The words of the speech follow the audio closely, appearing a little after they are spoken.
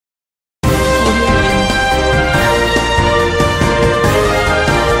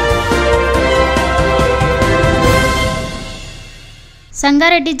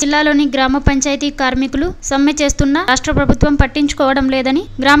సంగారెడ్డి జిల్లాలోని గ్రామ పంచాయతీ కార్మికులు సమ్మె చేస్తున్న రాష్ట్ర ప్రభుత్వం పట్టించుకోవడం లేదని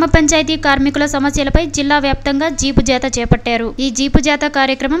గ్రామ పంచాయతీ కార్మికుల సమస్యలపై జిల్లా వ్యాప్తంగా జీపు జాత చేపట్టారు. ఈ జీపు జాత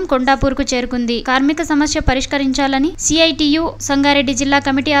కార్యక్రమం కొండాపూర్కు చేరుకుంది. కార్మిక సమస్య పరిష్కరించాలని సిఐటియు సంగారెడ్డి జిల్లా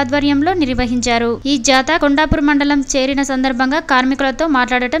కమిటీ ఆధ్వర్యంలో నిర్వహించారు. ఈ జాత కొండాపూర్ మండలం చేరిన సందర్భంగా కార్మికులతో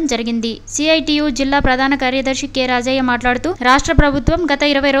మాట్లాడటం జరిగింది. సిఐటియు జిల్లా ప్రధాన కార్యదర్శి కె రాజయ్య మాట్లాడుతూ రాష్ట్ర ప్రభుత్వం గత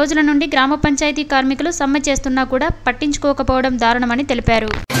 20 రోజుల నుండి గ్రామ పంచాయతీ కార్మికులు సమ్మె చేస్తున్నా కూడా పట్టించుకోకపోవడం దారుణమని తెలిపారు.